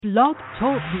Blog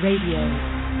Talk Radio.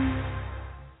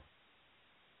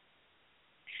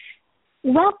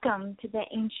 Welcome to the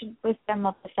Ancient Wisdom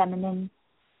of the Feminine.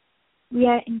 We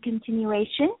are in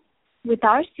continuation with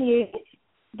our series,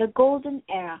 The Golden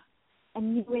Era, A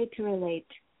New Way to Relate.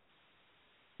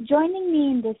 Joining me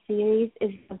in this series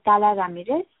is Magdala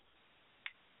Ramirez.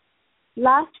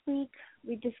 Last week,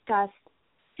 we discussed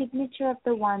Signature of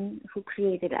the One Who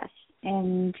Created Us,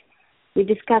 and we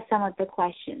discussed some of the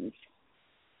questions.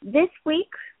 This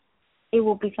week, it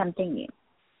will be something new.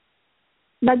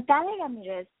 Magdala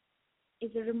Ramirez is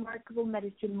a remarkable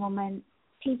medicine woman,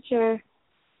 teacher,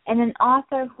 and an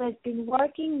author who has been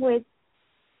working with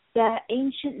the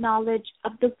ancient knowledge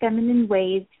of the feminine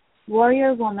ways,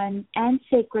 warrior woman, and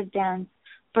sacred dance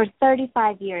for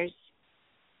 35 years.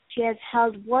 She has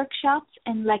held workshops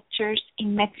and lectures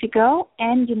in Mexico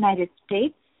and United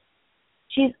States.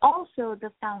 She is also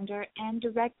the founder and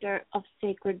director of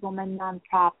Sacred Woman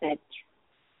Nonprofit.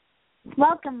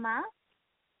 Welcome, Ma.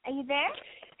 Are you there?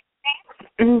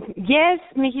 Yes,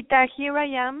 Mijita, here I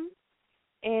am,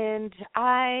 and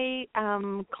I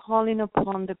am calling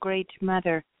upon the Great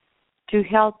Mother to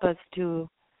help us to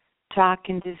talk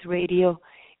in this radio.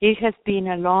 It has been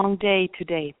a long day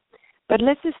today, but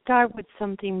let's start with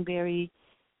something very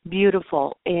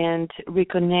beautiful and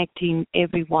reconnecting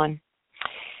everyone.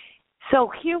 So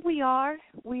here we are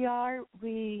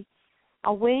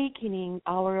awakening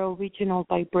our original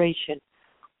vibration.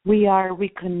 We are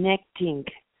reconnecting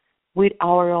with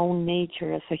our own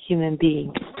nature as a human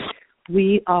being.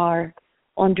 We are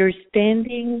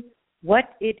understanding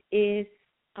what it is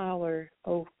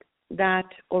that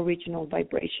original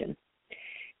vibration.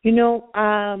 You know,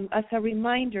 as a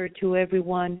reminder to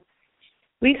everyone,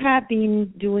 we have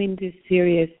been doing this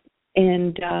series,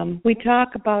 and we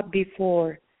talked about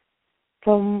before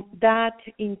from that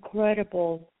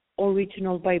incredible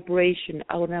original vibration,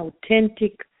 an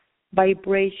authentic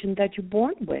vibration that you're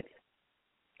born with.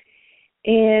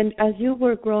 And as you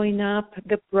were growing up,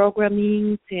 the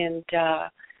programming and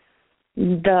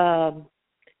the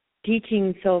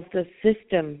teachings of the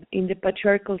system, in the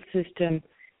patriarchal system,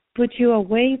 put you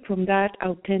away from that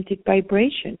authentic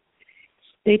vibration.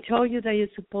 They told you that you're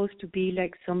supposed to be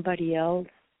like somebody else,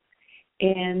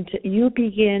 and you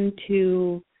begin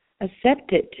to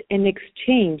accept it and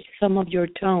exchange some of your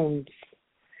tones.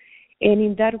 And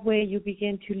in that way, you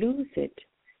begin to lose it.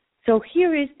 So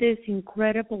here is this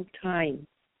incredible time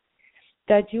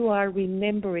that you are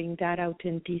remembering that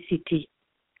authenticity.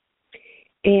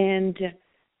 And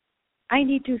I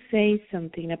need to say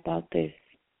something about this.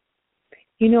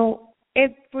 You know,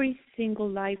 every single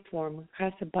life form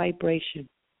has a vibration.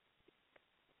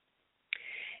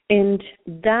 And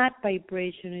that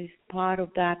vibration is part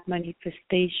of that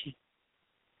manifestation.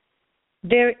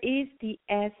 There is the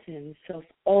essence of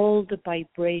all the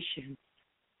vibrations.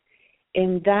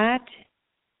 And that,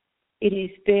 it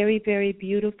is very, very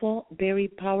beautiful, very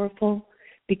powerful,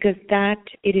 because that,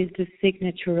 it is the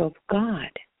signature of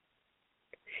God.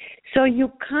 So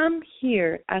you come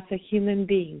here as a human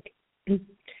being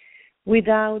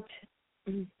without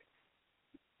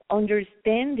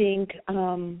understanding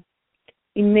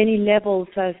in many levels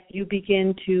as you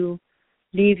begin to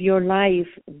live your life,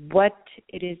 what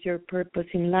it is your purpose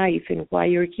in life and why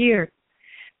you're here.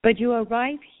 But you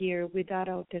arrive here with that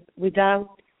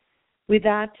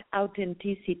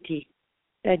authenticity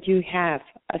that you have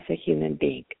as a human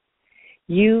being.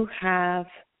 You have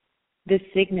the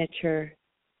signature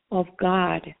of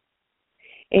God,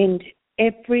 and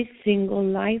every single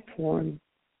life form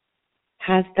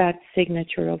has that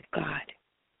signature of God.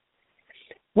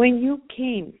 When you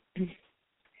came,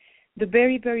 the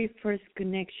very, very first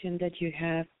connection that you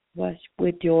have was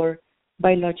with your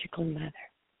biological mother.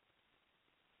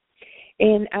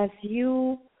 And as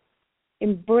you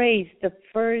embrace the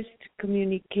first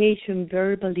communication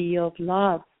verbally of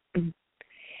love,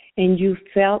 and you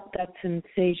felt that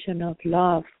sensation of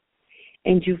love,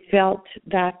 and you felt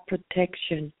that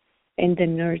protection and the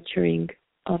nurturing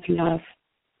of love,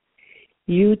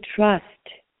 you trust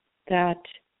that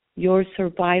your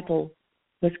survival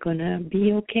was going to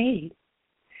be okay,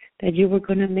 that you were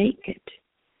going to make it.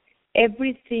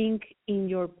 Everything in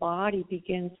your body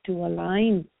begins to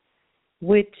align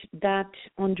with that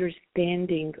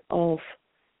understanding of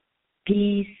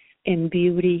peace and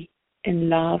beauty and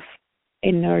love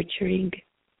and nurturing.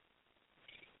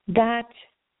 That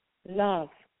love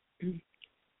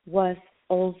was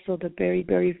also the very,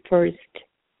 very first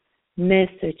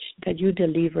message that you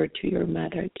delivered to your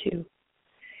mother too.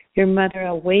 Your mother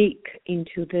awake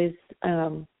into this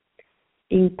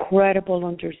incredible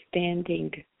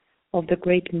understanding of the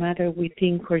Great Mother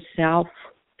within herself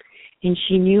And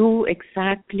she knew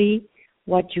exactly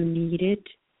what you needed,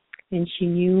 and she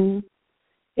knew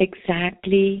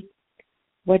exactly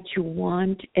what you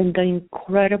want, and the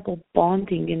incredible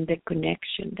bonding and the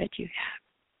connection that you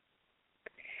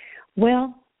have.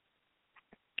 Well,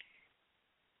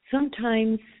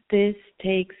 sometimes this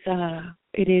takes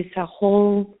it is a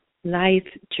whole life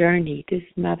journey, this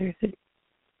motherhood.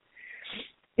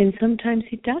 And sometimes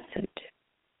it doesn't.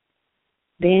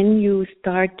 Then you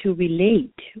start to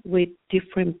relate with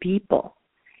different people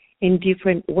in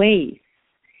different ways.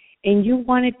 And you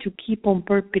wanted to keep on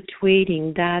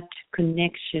perpetuating that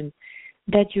connection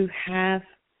that you have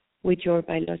with your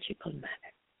biological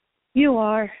mother. You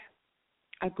are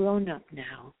a grown-up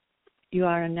now. You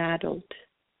are an adult.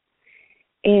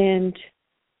 And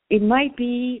it might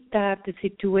be that the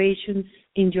situations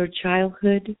in your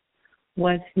childhood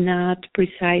was not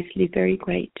precisely very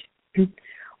great.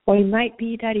 Or it might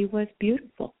be that it was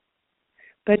beautiful.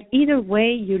 But either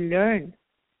way, you learn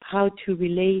how to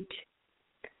relate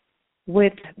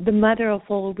with the mother of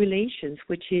all relations,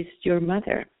 which is your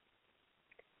mother.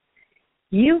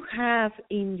 You have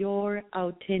in your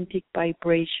authentic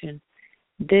vibration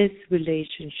this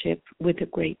relationship with the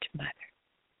Great Mother.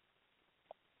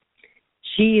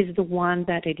 She is the one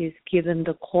that it is given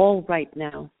the call right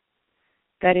now,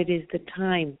 that it is the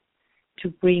time to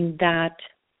bring that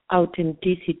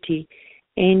authenticity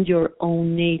in your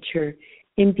own nature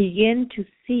and begin to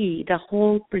see the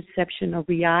whole perception of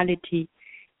reality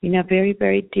in a very,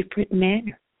 very different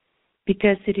manner,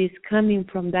 because it is coming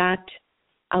from that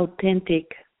authentic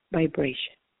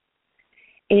vibration.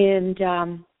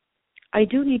 And I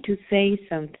do need to say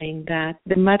something, that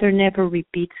the mother never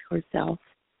repeats herself.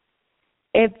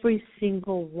 Every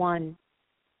single one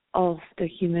of the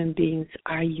human beings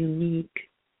are unique.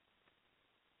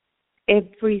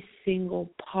 Every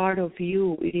single part of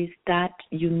you, it is that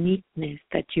uniqueness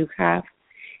that you have,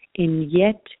 and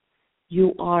yet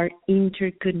you are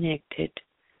interconnected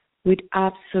with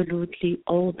absolutely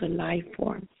all the life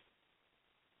forms.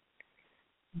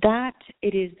 That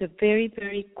it is the very,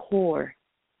 very core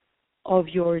of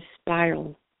your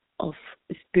spiral of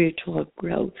spiritual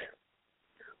growth.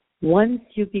 Once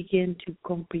you begin to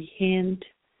comprehend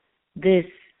this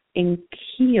and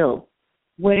heal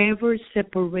whatever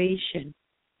separation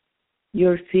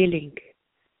you're feeling,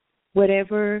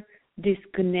 whatever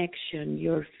disconnection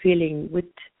you're feeling with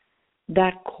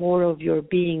that core of your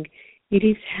being, it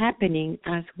is happening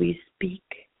as we speak.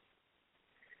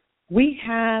 We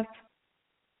have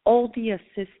all the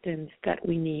assistance that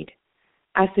we need,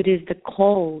 as it is the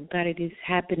call that it is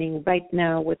happening right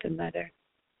now with the mother.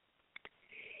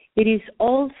 It is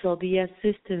also the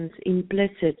assistance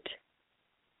implicit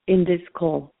in this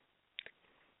call.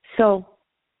 So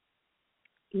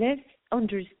let's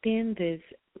understand this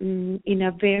in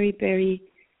a very, very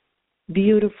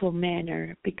beautiful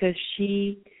manner, because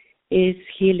she is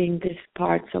healing these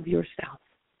parts of yourself.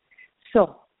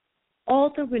 So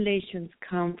all the relations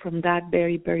come from that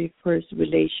very, very first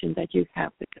relation that you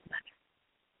have with the mother.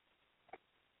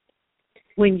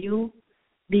 When you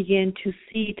begin to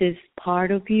see this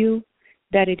part of you,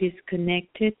 that it is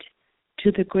connected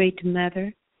to the Great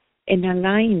Mother, and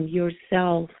align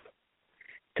yourself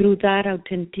through that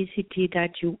authenticity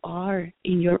that you are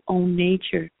in your own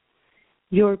nature,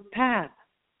 your path,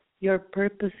 your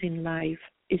purpose in life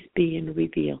is being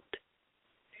revealed.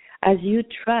 As you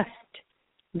trust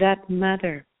that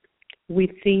mother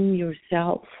within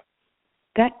yourself,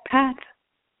 that path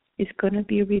is going to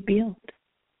be revealed.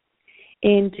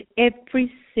 And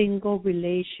every single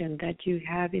relation that you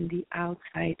have in the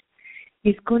outside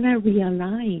is going to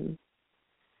realign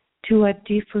to a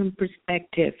different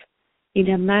perspective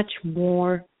in a much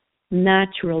more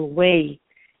natural way,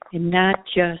 and not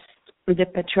just the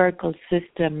patriarchal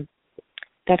system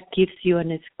that gives you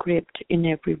a script in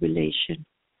every relation.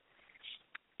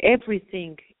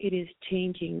 Everything, it is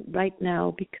changing right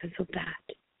now because of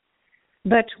that.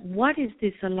 But what is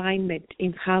this alignment,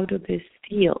 and how does this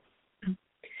feel?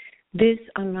 This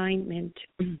alignment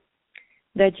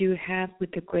that you have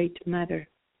with the Great Mother,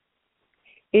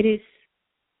 it is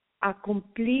a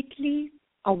completely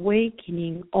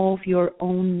awakening of your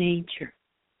own nature.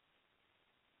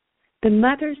 The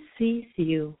Mother sees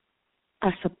you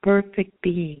as a perfect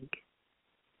being.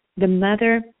 The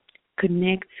Mother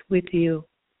connects with you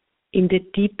in the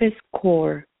deepest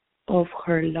core of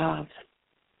her love.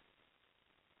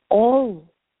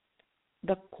 All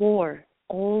the core,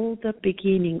 all the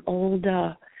beginning, all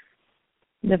the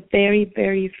very,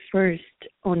 very first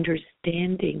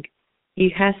understanding,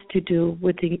 it has to do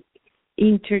with the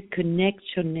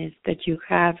interconnectedness that you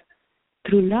have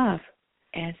through love,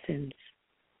 essence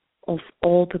of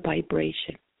all the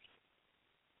vibration.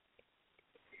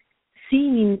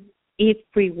 seeing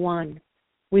everyone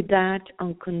with that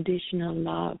unconditional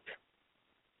love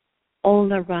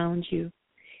all around you.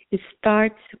 It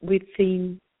starts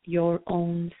within your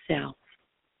own self.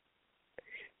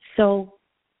 So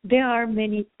there are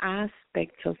many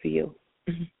aspects of you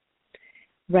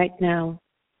right now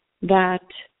that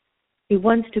it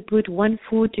wants to put one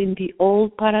foot in the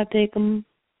old paradigm,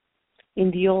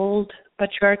 in the old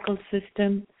patriarchal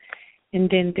system, and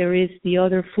then there is the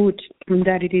other foot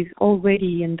that it is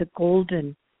already in the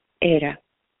golden era.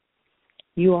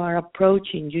 You are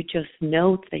approaching, you just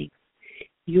know things.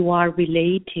 You are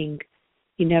relating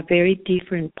in a very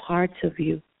different parts of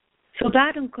you. So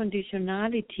that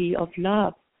unconditionality of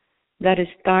love that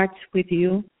starts with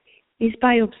you is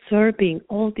by observing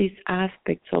all these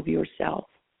aspects of yourself,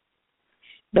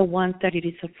 the ones that it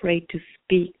is afraid to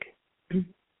speak,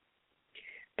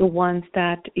 the ones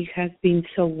that it has been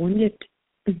so wounded,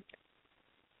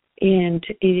 and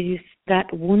it is that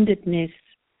woundedness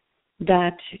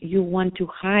that you want to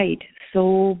hide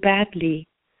so badly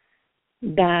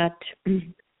that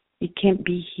it can't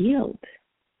be healed.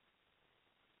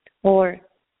 Or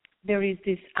there is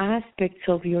this aspects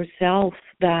of yourself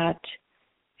that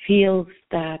feels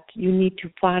that you need to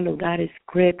follow that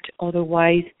script,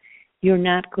 otherwise you're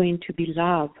not going to be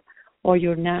loved, or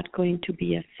you're not going to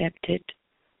be accepted,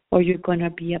 or you're going to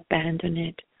be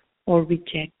abandoned or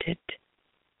rejected.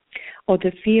 Or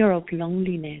the fear of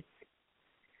loneliness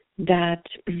that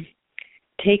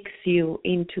takes you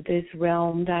into this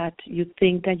realm that you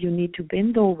think that you need to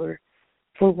bend over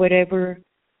for whatever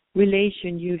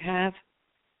relation you have,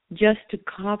 just to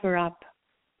cover up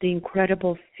the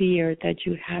incredible fear that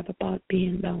you have about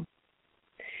being alone.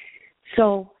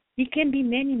 So it can be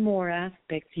many more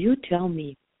aspects. You tell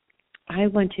me. I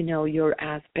want to know your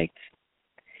aspects.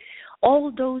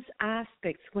 All those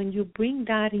aspects, when you bring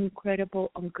that incredible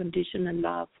unconditional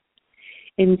love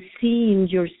and seeing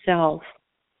yourself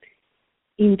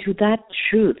into that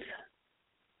truth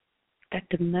that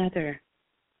the mother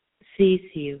sees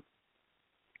you,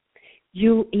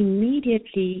 you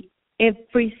immediately,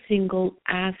 every single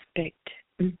aspect,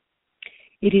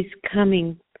 it is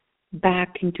coming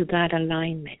back into that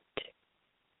alignment.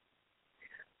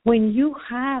 When you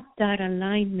have that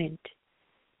alignment,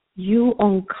 you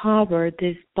uncover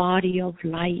this body of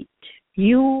light.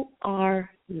 You are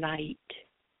light.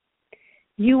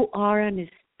 You are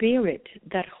a spirit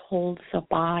that holds a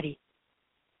body.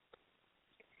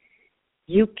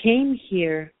 You came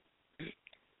here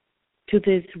to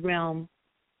this realm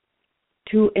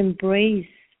to embrace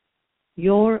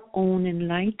your own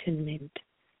enlightenment,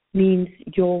 means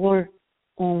your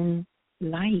own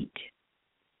light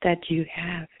that you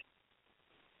have.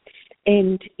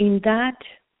 And in that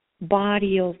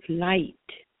body of light,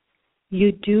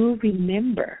 you do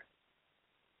remember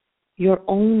your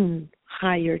own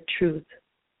higher truth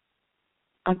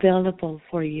available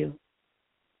for you.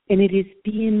 And it is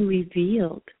being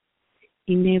revealed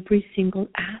in every single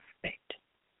aspect.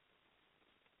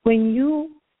 When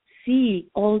you see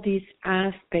all these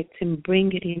aspects and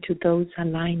bring it into those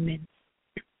alignments,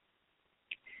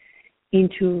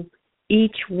 into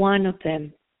each one of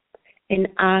them, and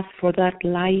ask for that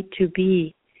light to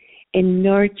be, and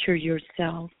nurture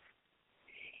yourself,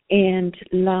 and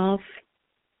love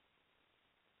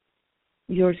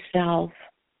yourself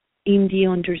in the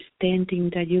understanding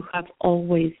that you have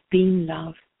always been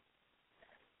loved.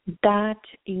 That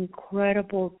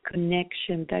incredible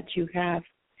connection that you have,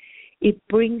 it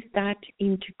brings that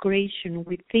integration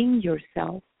within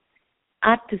yourself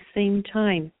at the same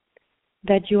time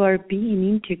that you are being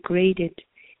integrated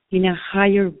in a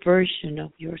higher version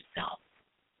of yourself.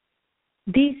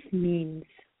 This means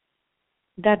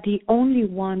that the only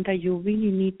one that you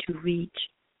really need to reach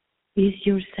is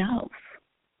yourself.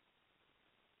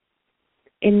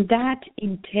 And that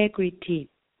integrity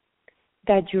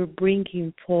that you're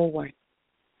bringing forward,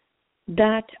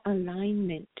 that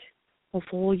alignment of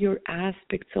all your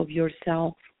aspects of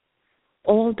yourself,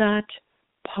 all that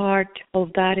part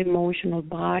of that emotional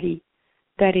body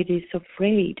that it is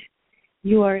afraid,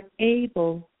 you are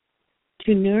able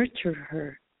to nurture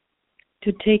her,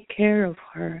 to take care of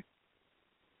her,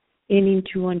 and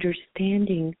into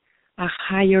understanding a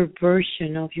higher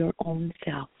version of your own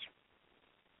self.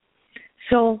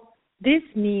 So this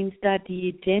means that the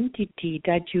identity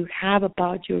that you have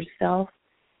about yourself,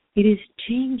 it is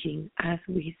changing as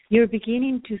you're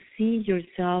beginning to see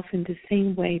yourself in the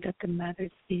same way that the mother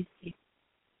sees you.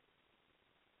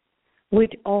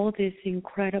 With all this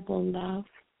incredible love,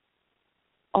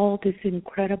 all this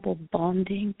incredible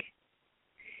bonding,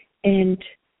 and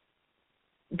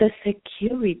the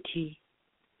security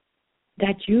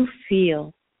that you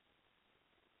feel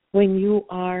when you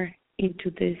are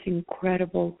into this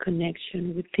incredible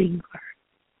connection within her.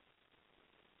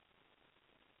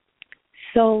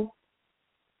 So,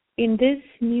 in this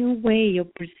new way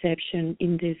of perception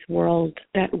in this world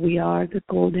that we are, the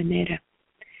Golden Era,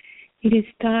 it is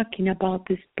talking about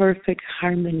this perfect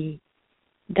harmony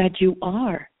that you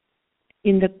are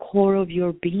in the core of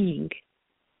your being,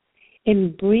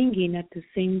 and bringing at the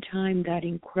same time that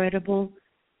incredible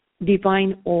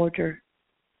divine order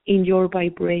in your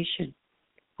vibration,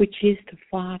 which is the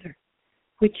Father,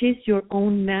 which is your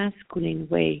own masculine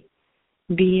way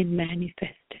being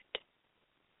manifested.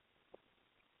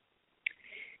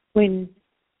 When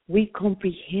we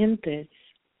comprehend this,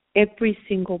 every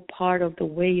single part of the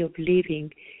way of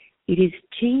living, it is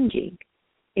changing,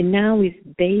 and now is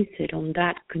based on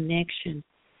that connection,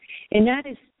 and not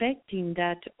expecting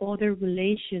that other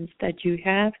relations that you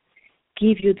have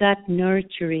give you that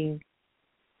nurturing,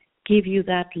 give you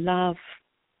that love,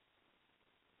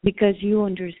 because you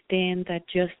understand that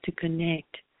just to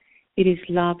connect, it is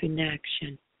love in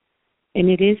action. And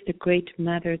it is the Great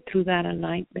Mother through that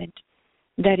alignment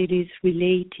that it is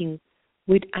relating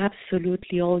with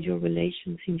absolutely all your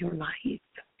relations in your life.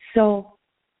 So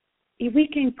if we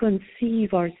can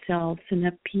conceive ourselves in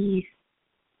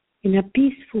a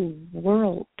peaceful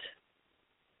world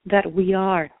that we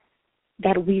are,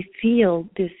 that we feel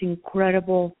this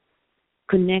incredible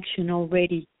connection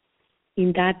already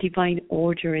in that divine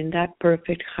order, in that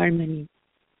perfect harmony,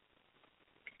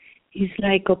 it's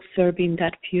like observing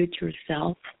that future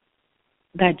self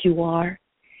that you are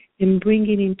and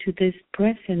bringing into this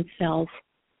present self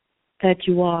that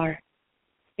you are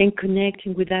and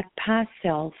connecting with that past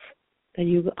self that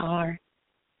you are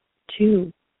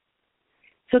too.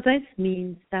 So this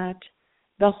means that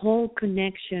the whole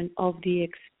connection of the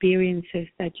experiences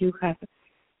that you have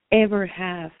ever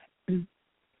have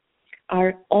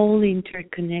are all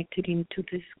interconnected into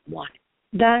this one.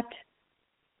 That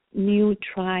new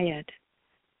triad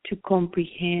to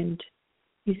comprehend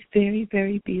is very,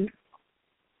 very beautiful.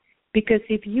 Because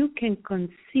if you can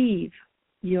conceive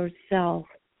yourself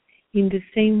in the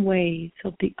same ways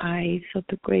of the eyes of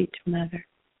the Great Mother,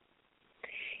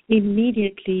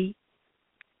 immediately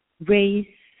raise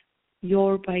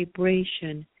your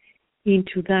vibration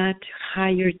into that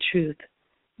higher truth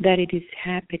that it is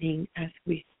happening as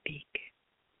we speak.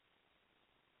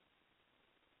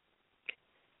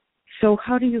 So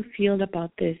how do you feel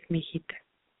about this, mijita?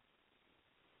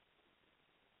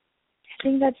 I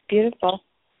think that's beautiful.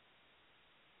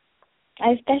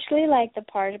 I especially like the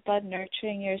part about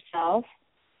nurturing yourself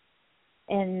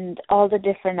and all the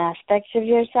different aspects of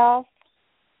yourself,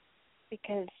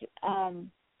 because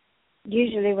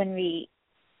usually when we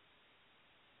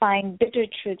find bitter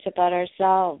truths about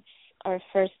ourselves, our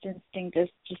first instinct is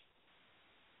just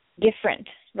different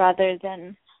rather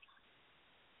than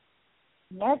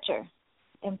nurture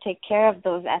and take care of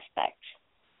those aspects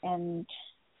and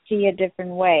see a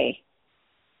different way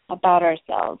about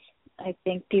ourselves. I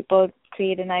think people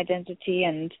create an identity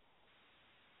and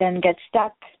then get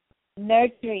stuck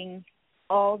nurturing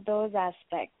all those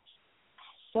aspects.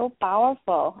 So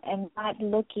powerful, and not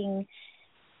looking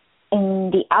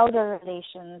in the outer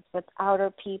relations with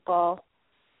outer people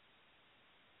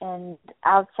and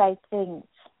outside things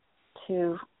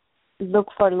to look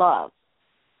for love.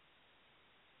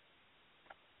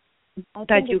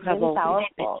 That you have really always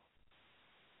powerful.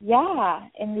 Yeah,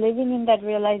 and living in that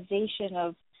realization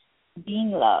of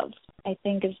being loved, I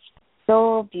think is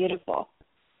so beautiful.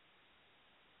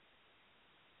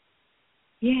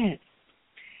 Yes.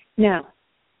 Now,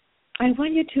 I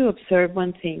want you to observe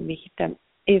one thing, mijita.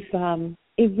 If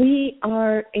we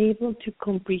are able to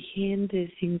comprehend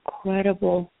this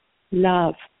incredible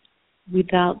love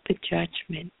without the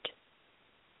judgment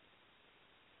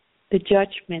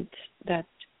that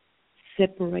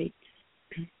separates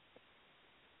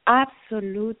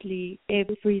absolutely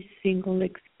every single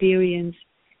experience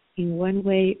in one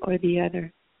way or the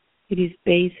other, it is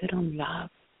based on love.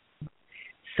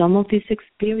 Some of this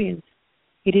experience,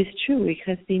 it is true, it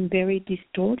has been very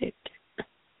distorted.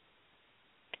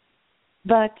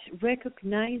 But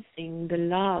recognizing the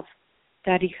love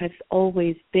that it has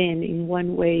always been in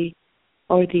one way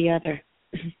or the other,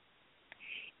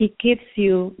 it gives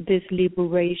you this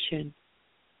liberation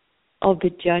of the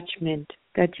judgment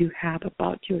that you have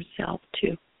about yourself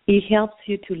too. It helps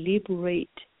you to liberate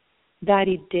that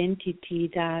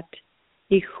identity that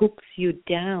it hooks you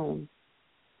down,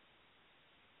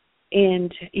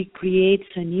 and it creates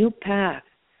a new path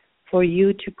for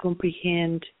you to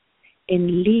comprehend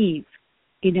and live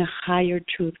in a higher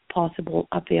truth possible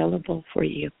available for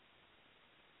you.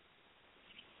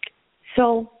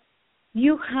 So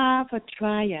You have a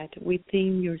triad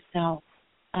within yourself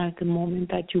at the moment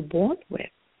that you're born with.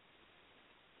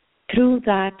 Through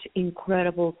that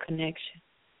incredible connection,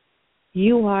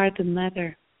 you are the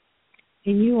mother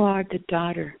and you are the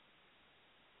daughter.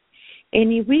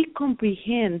 And if we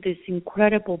comprehend this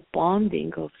incredible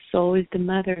bonding of so is the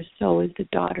mother, so is the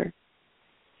daughter,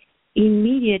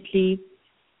 immediately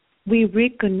we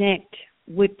reconnect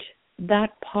with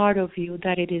that part of you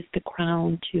that it is the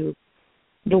crown to,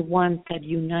 the ones that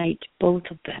unite both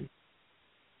of them.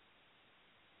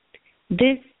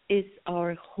 This is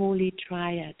our holy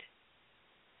triad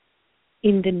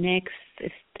in the next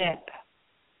step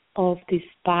of the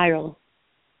spiral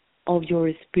of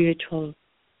your spiritual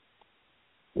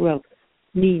growth,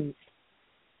 means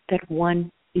that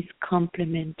one is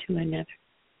complement to another.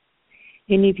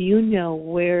 And if you know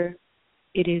where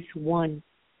it is one,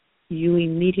 you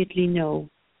immediately know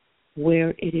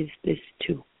where it is this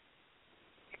two,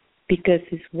 because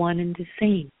it's one and the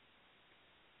same.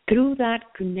 Through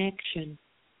that connection,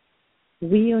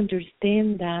 we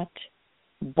understand that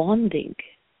bonding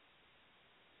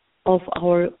of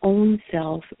our own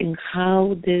self and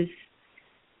how this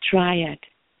triad,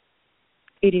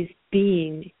 it is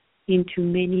being into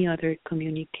many other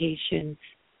communications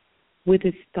with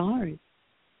the stars,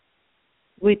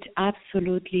 with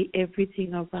absolutely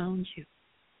everything around you,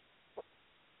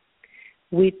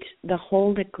 with the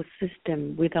whole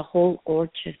ecosystem, with the whole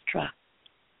orchestra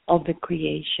of the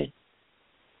creation.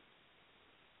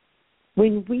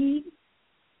 When we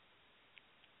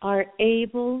are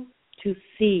able to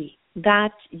see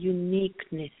that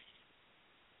uniqueness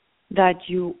that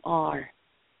you are,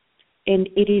 and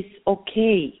it is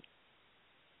okay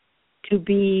to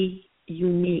be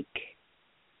unique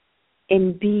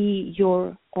and be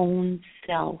your own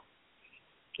self,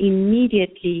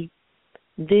 immediately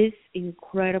this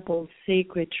incredible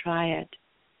sacred triad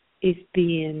is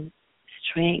being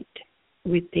strengthened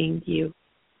within you.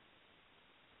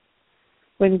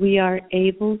 When we are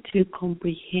able to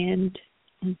comprehend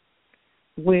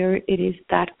where it is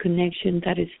that connection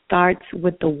that it starts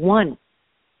with the one,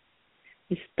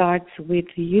 it starts with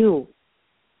you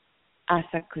as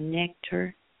a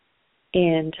connector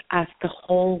and as the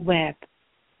whole web,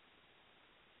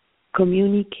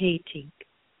 communicating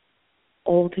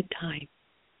all the time.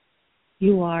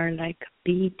 You are like a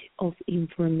bead of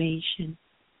information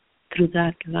through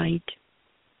that light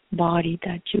body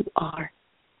that you are.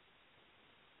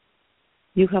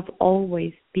 You have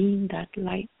always been that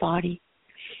light body,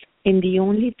 and the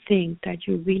only thing that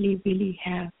you really, really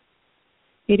have,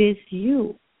 it is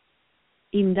you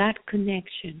in that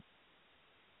connection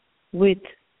with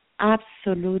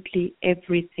absolutely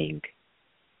everything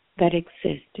that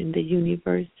exists in the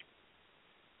universe.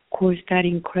 Of course, that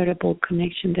incredible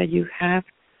connection that you have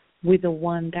with the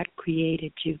one that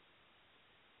created you,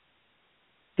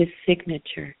 the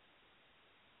signature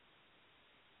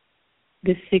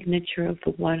of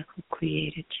the one who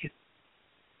created you.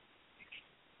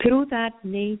 Through that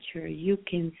nature, you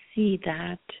can see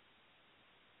that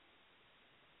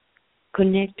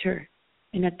connector,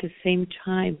 and at the same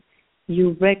time,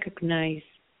 you recognize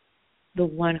the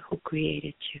one who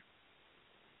created you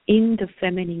in the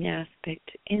feminine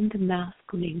aspect and the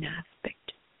masculine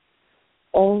aspect,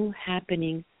 all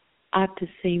happening at the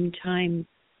same time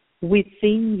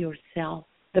within yourself,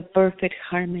 the perfect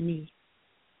harmony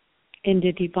and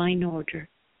the divine order,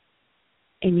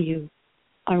 and you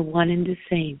are one and the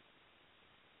same,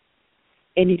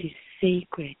 and it is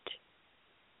sacred,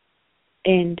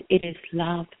 and it is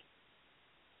love,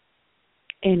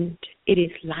 and it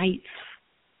is life,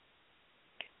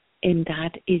 and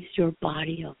that is your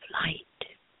body of light.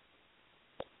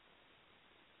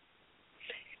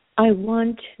 I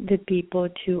want the people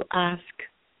to ask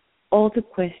all the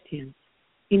questions.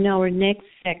 In our next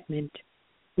segment,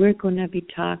 we're going to be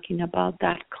talking about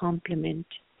that complement,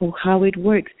 or how it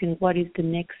works and what is the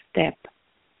next step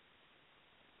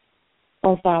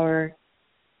of our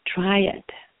triad,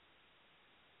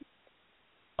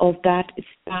 of that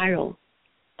spiral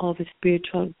of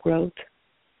spiritual growth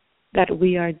that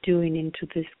we are doing into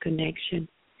this connection.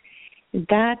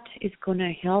 That is going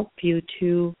to help you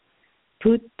to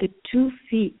put the 2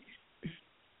 feet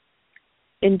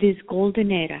in this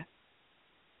golden era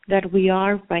that we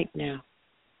are right now.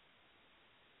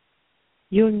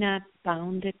 You're not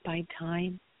bounded by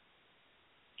time.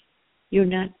 You're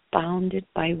not bounded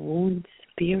by wounds,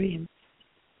 experience.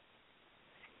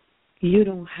 You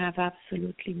don't have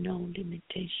absolutely no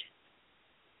limitation.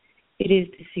 It is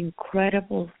this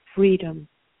incredible freedom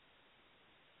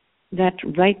that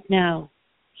right now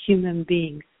human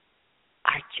beings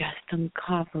are just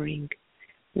uncovering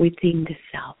within the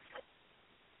self.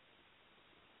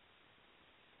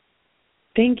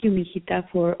 Thank you, Mijita,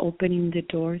 for opening the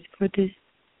doors for this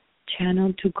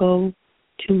channel to go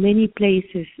to many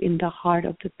places in the heart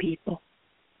of the people.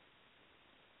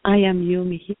 I am you,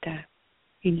 Mijita,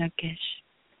 in Lakesh.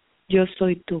 Yo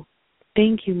soy tú.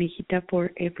 Thank you, Mijita,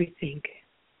 for everything.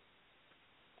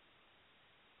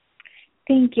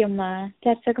 Thank you, Ma.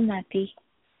 Tlatzagomati.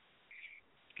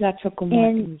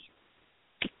 Tlatzagomati.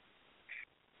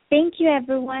 Thank you,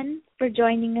 everyone, for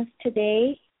joining us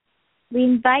today. We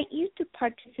invite you to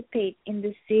participate in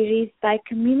this series by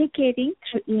communicating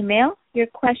through email your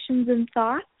questions and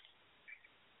thoughts,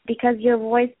 because your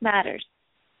voice matters.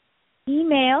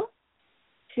 Email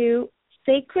to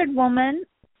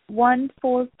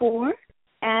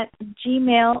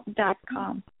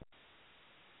sacredwoman144@gmail.com.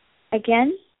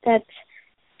 Again, that's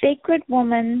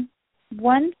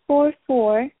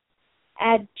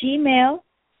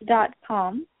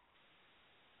sacredwoman144@gmail.com.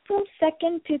 April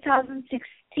 2nd,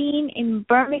 2016 in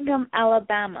Birmingham,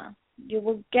 Alabama. You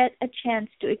will get a chance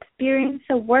to experience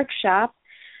a workshop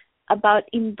about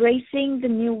embracing the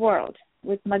new world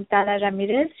with Magdala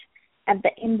Ramirez at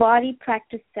the Embody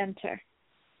Practice Center.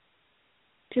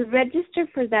 To register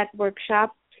for that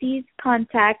workshop, please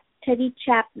contact Teddy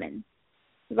Chapman.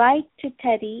 Write to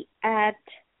Teddy at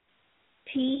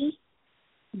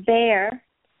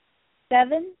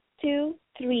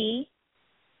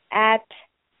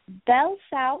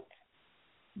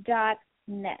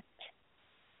tbear723@bellsouth.net.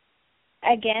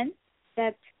 Again,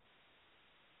 that's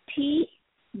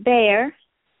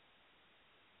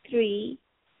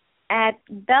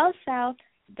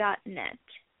tbear3@bellsouth.net.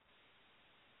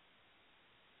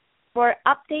 For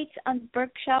updates on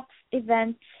workshops,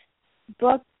 events,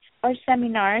 books, or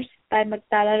seminars by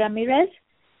Magdala Ramirez,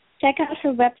 check out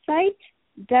her website,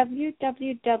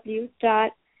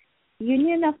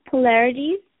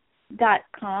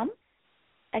 www.unionofpolarities.com.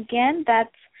 Again,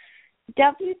 that's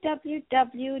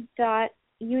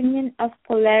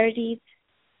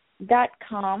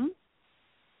www.unionofpolarities.com.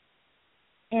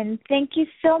 And thank you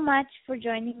so much for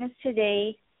joining us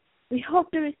today. We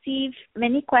hope to receive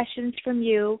many questions from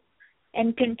you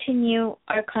and continue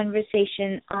our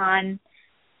conversation on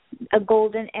a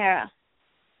golden era,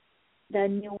 the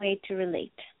new way to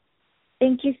relate.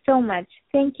 Thank you so much.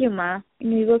 Thank you, Ma.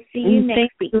 And we will see you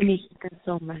next week. Thank you, Mijita,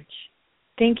 so much.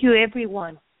 Thank you,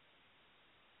 everyone.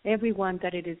 Everyone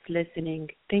that it is listening.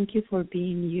 Thank you for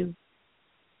being you.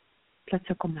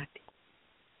 Tlatzagomati.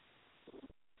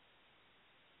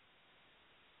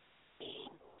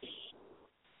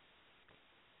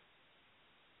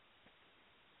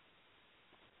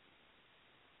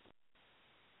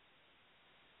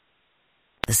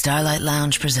 The Starlight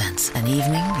Lounge presents An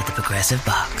Evening with the Progressive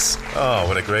Box. Oh,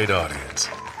 what a great audience.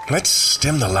 Let's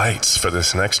dim the lights for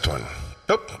this next one.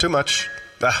 Nope, too much.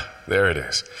 There it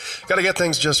is. Gotta get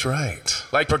things just right.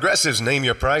 Like Progressive's Name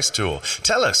Your Price tool.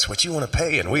 Tell us what you want to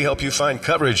pay, and we help you find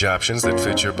coverage options that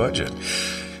fit your budget.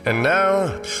 And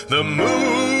now, the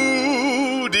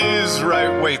mood is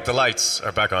right. Wait, the lights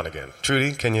are back on again.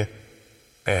 Trudy, can you?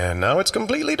 And now it's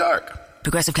completely dark.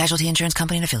 Progressive Casualty Insurance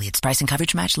Company and Affiliates. Price and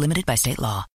coverage match limited by state law.